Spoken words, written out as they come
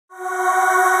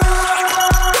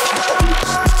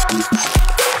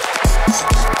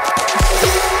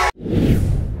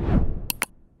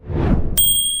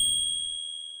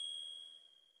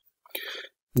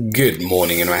Good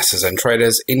morning, investors and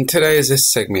traders. In today's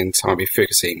segment, I'll be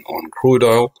focusing on crude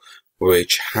oil,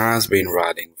 which has been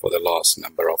riding for the last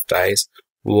number of days.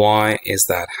 Why is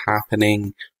that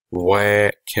happening?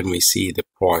 Where can we see the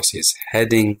prices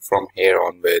heading from here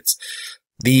onwards?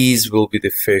 These will be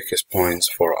the focus points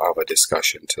for our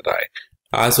discussion today.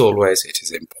 As always, it is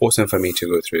important for me to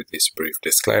go through this brief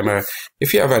disclaimer.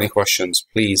 If you have any questions,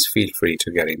 please feel free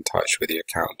to get in touch with the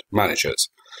account managers.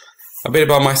 A bit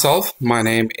about myself. My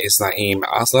name is Naeem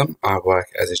Aslam. I work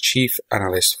as a chief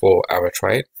analyst for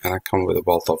AvaTrade, and I come with a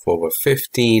wealth of over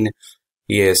 15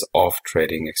 years of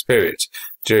trading experience.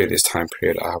 During this time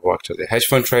period, I have worked as a hedge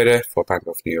fund trader for Bank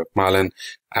of New York Mellon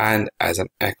and as an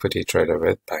equity trader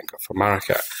with Bank of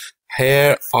America.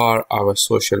 Here are our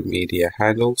social media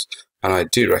handles, and I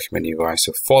do recommend you guys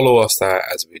to follow us there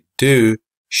as we do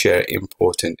share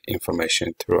important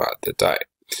information throughout the day.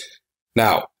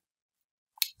 Now,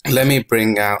 let me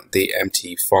bring out the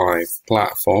MT5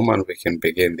 platform and we can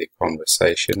begin the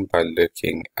conversation by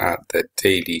looking at the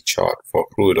daily chart for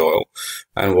crude oil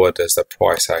and what does the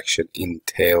price action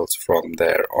entails from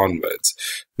there onwards.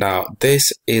 Now,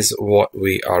 this is what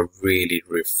we are really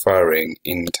referring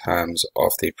in terms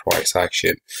of the price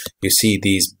action. You see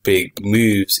these big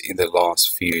moves in the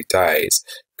last few days.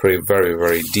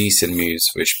 Very decent moves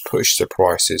which push the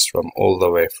prices from all the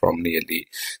way from nearly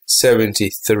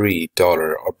 $73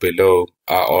 or below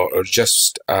or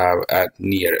just at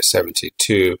near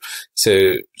 72,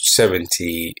 so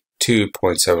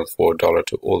 $72.74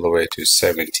 to all the way to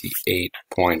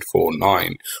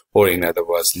 78.49, or in other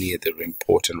words near the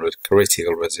important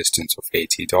critical resistance of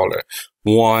 $80.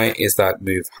 Why is that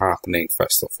move happening?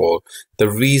 First of all, the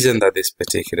reason that this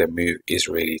particular move is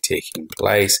really taking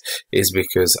place is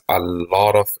because a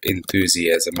lot of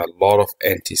enthusiasm, a lot of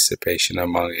anticipation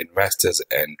among investors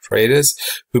and traders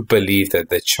who believe that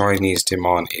the Chinese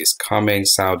demand is coming.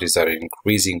 Saudis are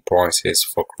increasing prices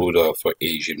for crude oil for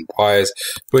Asian buyers,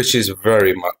 which is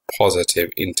very much positive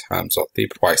in terms of the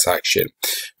price action.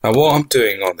 Now, what I'm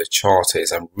doing on the chart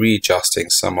is I'm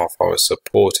readjusting some of our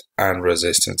support and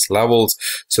resistance levels.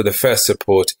 So the first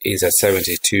support is at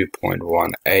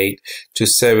 72.18 to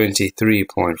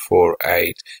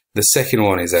 73.48. The second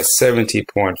one is at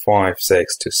 70.56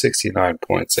 to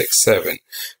 69.67.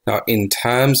 Now, in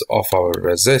terms of our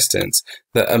resistance,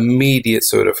 the immediate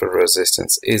sort of a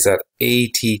resistance is at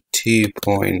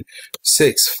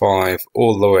 82.65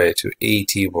 all the way to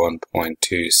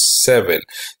 81.27.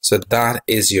 So that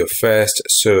is your first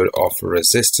sort of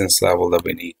resistance level that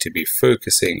we need to be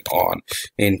focusing on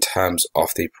in terms of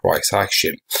the price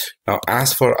action. Now,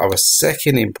 as for our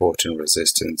second important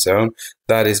resistance zone,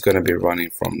 that is going to be running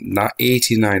from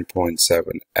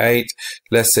 89.78,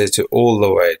 let's say, to all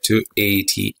the way to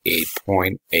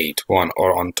 88.81,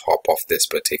 or on top of this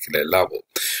particular level.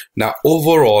 Now,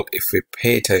 overall, if we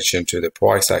pay attention to the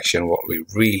price action, what we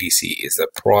really see is the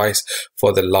price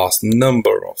for the last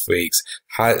number of weeks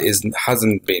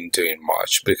hasn't been doing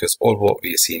much, because all what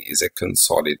we've seen is a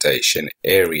consolidation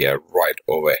area right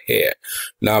over here.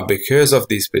 Now, because of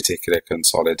this particular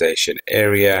consolidation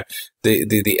area,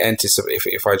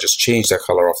 if I just change the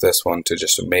color of this one to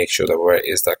just to make sure that where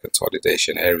is that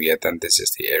consolidation area, then this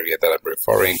is the area that I'm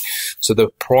referring. So the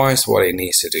price, what it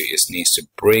needs to do is needs to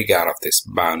break out of this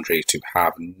boundary to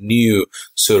have new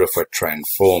sort of a trend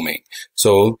forming.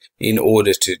 So in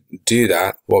order to do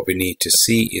that, what we need to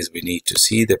see is we need to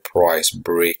see the price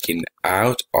breaking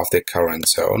out of the current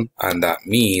zone, and that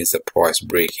means the price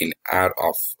breaking out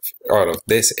of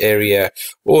this area,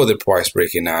 or the price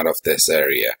breaking out of this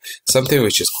area. Something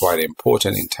which is quite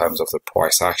important in terms of the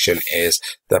price action is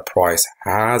the price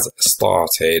has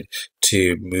started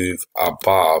to move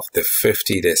above the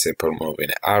 50-day simple moving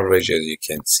average, as you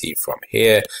can see from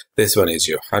here. This one is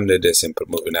your 100-day simple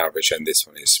moving average, and this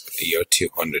one is your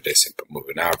 200-day simple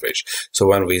moving average. So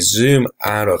when we zoom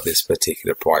out of this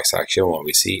particular price action, what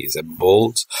we see is the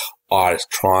bulls are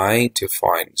trying to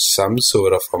find some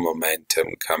sort of a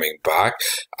momentum coming back,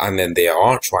 and then they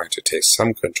are trying to take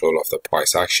some control of the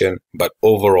price action, but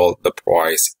overall the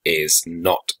price is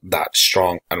not that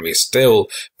strong, and we're still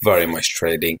very much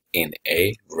trading in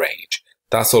a range.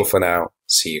 That's all for now.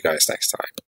 See you guys next time.